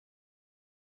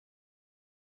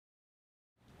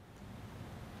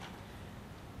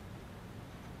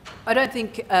I don't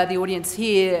think the audience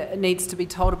here needs to be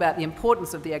told about the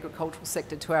importance of the agricultural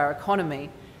sector to our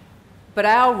economy, but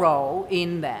our role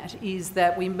in that is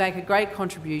that we make a great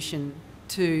contribution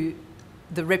to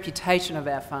the reputation of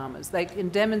our farmers. They can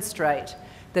demonstrate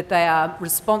that they are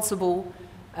responsible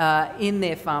in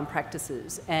their farm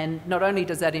practices, and not only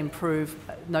does that improve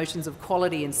notions of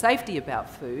quality and safety about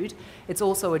food, it's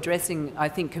also addressing, I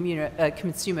think,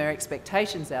 consumer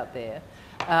expectations out there.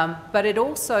 But it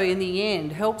also, in the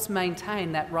end, helps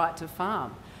maintain that right to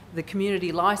farm, the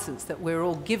community licence that we're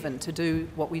all given to do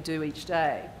what we do each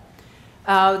day.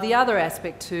 The other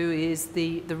aspect too is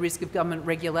the risk of government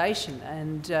regulation,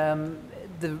 and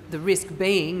the risk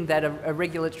being that a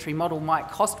regulatory model might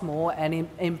cost more and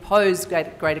impose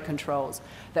greater controls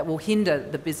that will hinder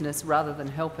the business rather than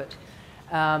help it.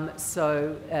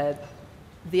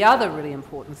 The other really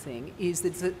important thing is that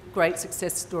it's a great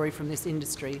success story from this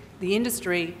industry. The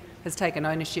industry has taken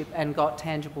ownership and got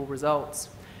tangible results.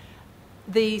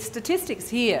 The statistics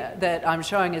here that I'm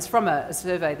showing is from a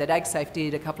survey that AgSafe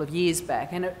did a couple of years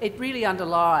back, and it really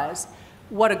underlies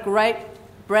what a great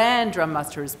brand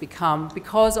drumMASTER has become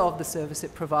because of the service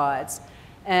it provides.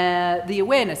 The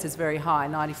awareness is very high,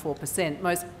 94%.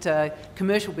 Most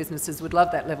commercial businesses would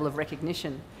love that level of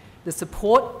recognition. The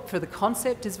support for the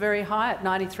concept is very high at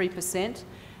 93%.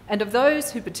 And of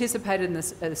those who participated in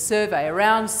this survey,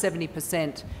 around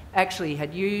 70% actually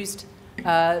had used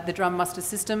the drumMASTER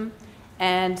system,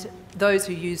 and those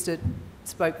who used it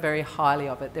spoke very highly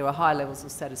of it. There were high levels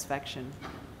of satisfaction.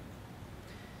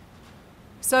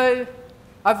 So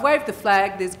I've waved the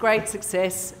flag, there's great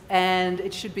success, and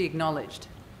it should be acknowledged.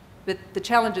 But the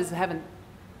challenges haven't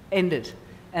ended,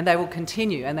 and they will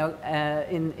continue and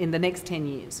in the next 10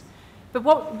 years. But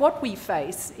what we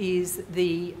face is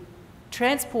the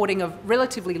transporting of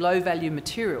relatively low-value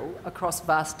material across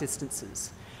vast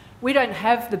distances. We don't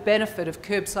have the benefit of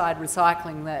curbside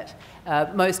recycling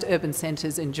that most urban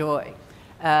centres enjoy.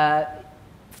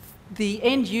 The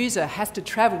end user has to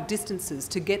travel distances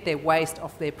to get their waste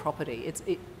off their property.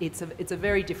 It's a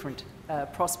very different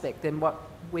prospect than what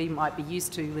we might be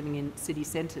used to living in city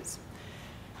centres.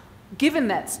 Given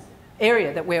that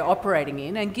area that we're operating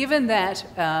in, and given that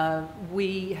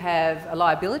we have a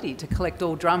liability to collect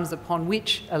all drums upon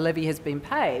which a levy has been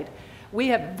paid, we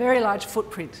have a very large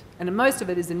footprint, and most of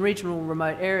it is in regional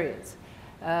remote areas.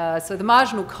 So the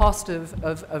marginal cost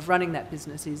of running that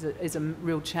business is a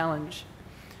real challenge.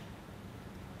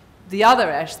 The other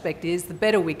aspect is the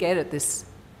better we get at this,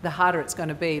 the harder it's going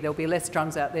to be. There'll be less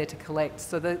drums out there to collect,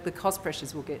 so the cost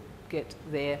pressures will get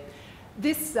there.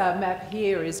 This map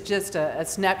here is just a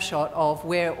snapshot of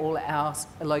where all our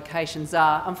locations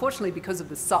are. Unfortunately, because of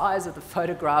the size of the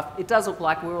photograph, it does look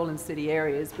like we're all in city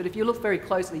areas, but if you look very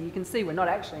closely, you can see we're not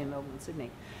actually in Melbourne and Sydney.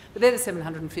 But they're the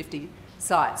 750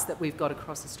 sites that we've got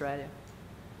across Australia.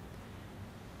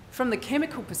 From the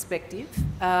chemical perspective,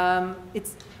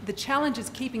 the challenge is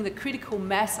keeping the critical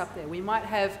mass up there. We might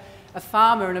have a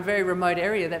farmer in a very remote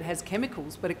area that has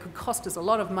chemicals, but it could cost us a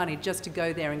lot of money just to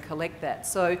go there and collect that.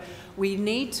 So we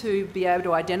need to be able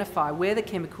to identify where the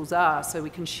chemicals are so we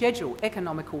can schedule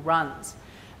economical runs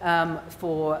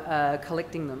for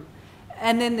collecting them.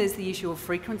 And then there's the issue of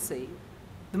frequency.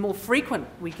 The more frequent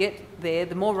we get there,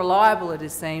 the more reliable it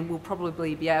is seen. We'll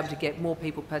probably be able to get more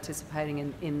people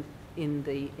participating in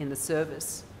the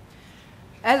service.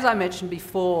 As I mentioned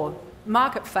before,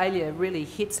 market failure really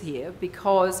hits here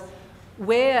because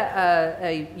where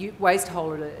a waste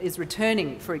hauler is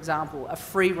returning, for example, a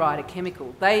free rider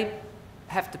chemical, they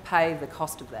have to pay the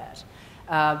cost of that.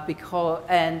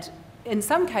 And in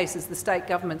some cases, the state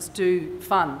governments do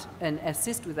fund and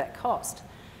assist with that cost.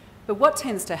 But what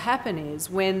tends to happen is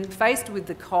when faced with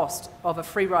the cost of a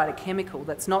free rider chemical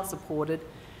that's not supported,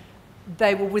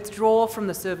 they will withdraw from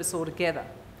the service altogether.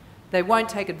 They won't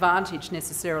take advantage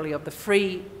necessarily of the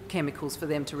free chemicals for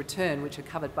them to return, which are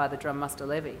covered by the drumMASTER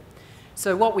levy.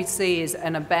 So what we see is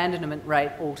an abandonment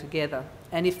rate altogether.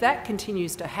 And if that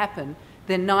continues to happen,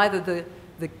 then neither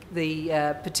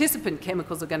the participant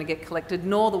chemicals are going to get collected,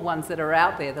 nor the ones that are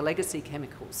out there, the legacy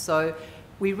chemicals. So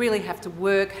we really have to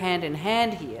work hand in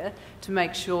hand here to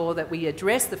make sure that we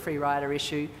address the free rider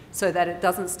issue so that it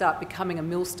doesn't start becoming a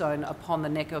millstone upon the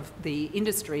neck of the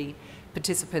industry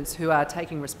participants who are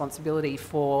taking responsibility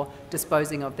for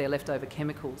disposing of their leftover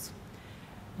chemicals.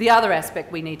 The other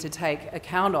aspect we need to take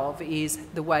account of is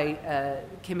the way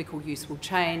chemical use will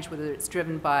change, whether it's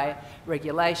driven by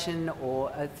regulation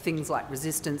or things like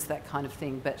resistance, that kind of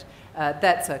thing. But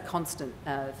that's a constant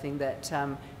thing that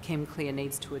ChemClear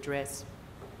needs to address.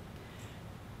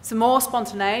 Some more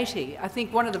spontaneity. I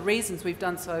think one of the reasons we've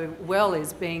done so well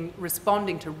is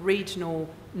responding to regional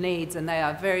needs, and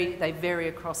they vary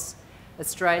across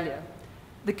Australia.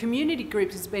 The community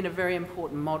groups has been a very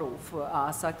important model for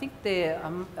us. I think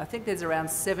there's around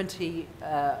 70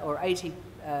 or 80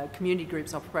 community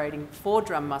groups operating for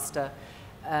drumMASTER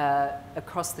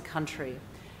across the country.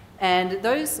 And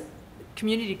those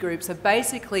community groups are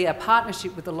basically a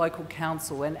partnership with the local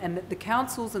council, and the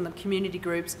councils and the community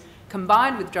groups,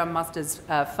 combined with drumMASTER's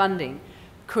funding,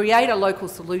 create a local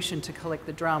solution to collect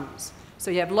the drums. So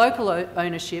you have local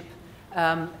ownership.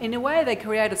 In a way, they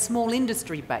create a small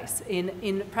industry base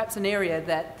in perhaps an area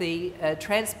that the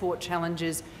transport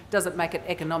challenges doesn't make it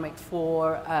economic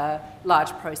for large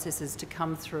processors to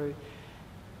come through.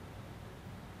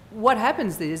 What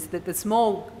happens is that the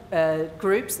small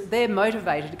groups, they're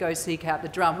motivated to go seek out the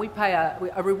drum. We pay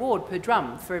a reward per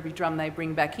drum for every drum they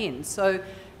bring back in. So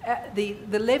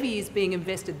the levy is being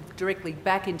invested directly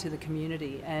back into the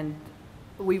community, and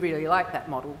we really like that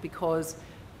model because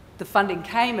the funding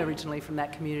came originally from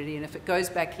that community, and if it goes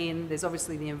back in, there's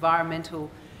obviously the environmental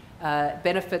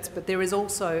benefits, but there is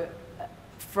also,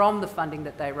 from the funding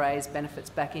that they raise, benefits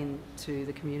back into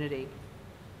the community.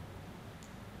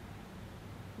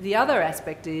 The other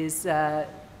aspect is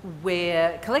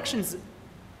where collections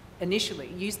initially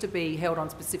used to be held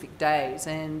on specific days,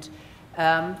 and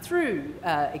through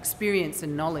experience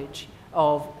and knowledge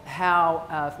of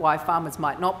why farmers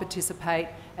might not participate,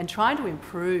 and trying to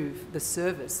improve the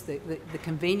service, the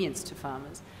convenience to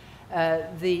farmers,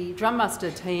 the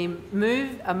drumMASTER team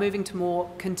are moving to more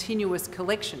continuous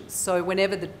collections. So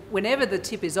whenever the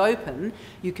tip is open,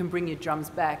 you can bring your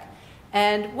drums back.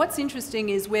 And what's interesting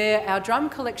is where our drum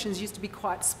collections used to be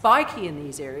quite spiky in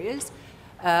these areas,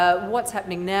 what's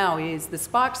happening now is the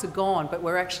spikes are gone, but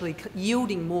we're actually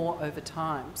yielding more over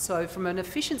time. So from an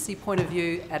efficiency point of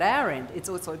view at our end, it's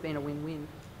also been a win-win.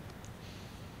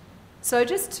 So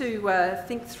just to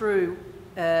think through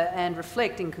and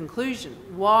reflect in conclusion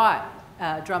why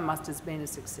drumMASTER's been a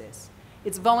success.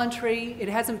 It's voluntary, it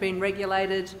hasn't been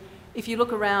regulated. If you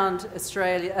look around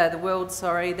Australia, the world,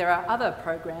 there are other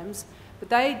programs, but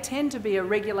they tend to be a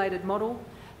regulated model,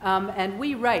 and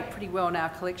we rate pretty well in our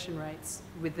collection rates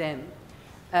with them.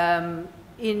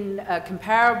 In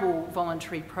comparable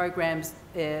voluntary programs,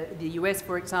 the US,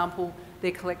 for example,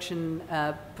 their collection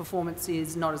performance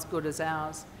is not as good as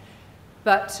ours.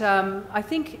 But I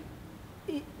think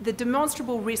the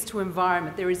demonstrable risk to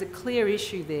environment, there is a clear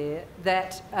issue there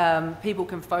that people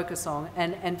can focus on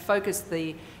and focus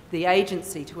the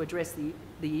agency to address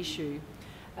the issue.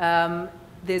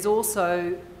 There's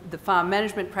also the farm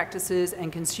management practices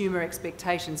and consumer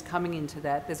expectations coming into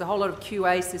that. There's a whole lot of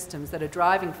QA systems that are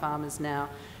driving farmers now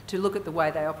to look at the way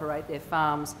they operate their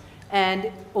farms.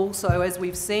 And also, as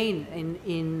we've seen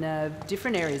in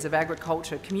different areas of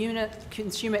agriculture,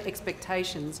 consumer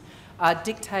expectations are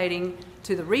dictating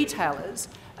to the retailers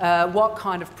what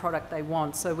kind of product they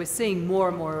want. So we're seeing more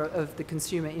and more of the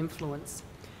consumer influence.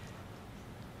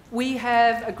 We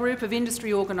have a group of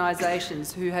industry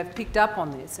organisations who have picked up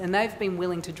on this, and they've been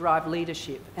willing to drive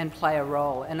leadership and play a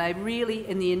role. And they really,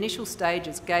 in the initial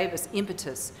stages, gave us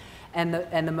impetus and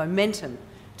the momentum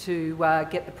to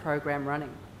get the program running.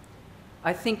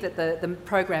 I think that the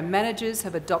program managers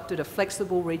have adopted a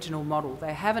flexible regional model.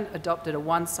 They haven't adopted a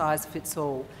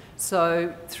one-size-fits-all.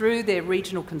 So through their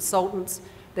regional consultants,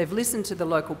 they've listened to the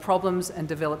local problems and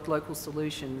developed local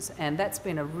solutions. And that's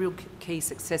been a real key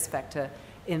success factor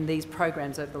in these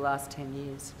programs over the last 10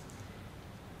 years.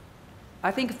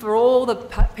 I think for all the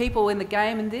people in the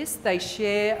game in this, they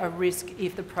share a risk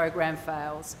if the program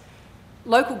fails.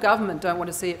 Local government don't want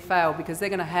to see it fail because they're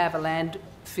going to have a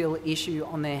landfill issue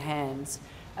on their hands.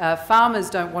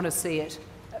 Farmers don't want to see it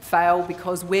fail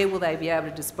because where will they be able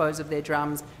to dispose of their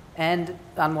drums and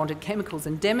unwanted chemicals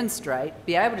and be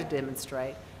able to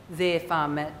demonstrate their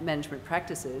farm management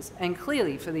practices. And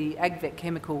clearly for the AgVet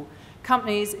chemical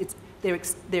companies, it's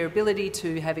their ability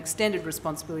to have extended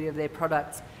responsibility of their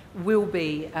products will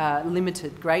be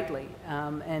limited greatly,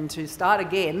 and to start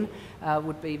again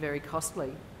would be very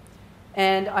costly.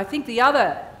 And I think the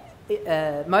other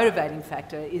motivating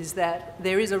factor is that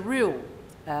there is a real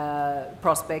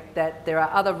prospect that there are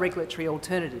other regulatory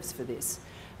alternatives for this.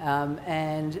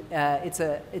 It's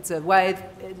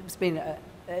been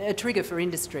a trigger for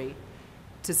industry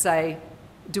to say,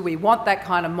 do we want that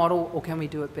kind of model or can we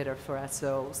do it better for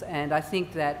ourselves? And I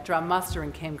think that drumMASTER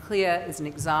and ChemClear is an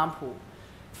example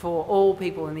for all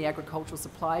people in the agricultural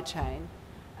supply chain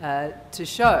to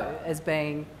show as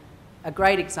being a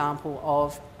great example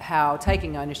of how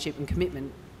taking ownership and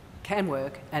commitment can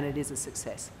work, and it is a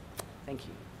success. Thank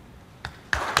you.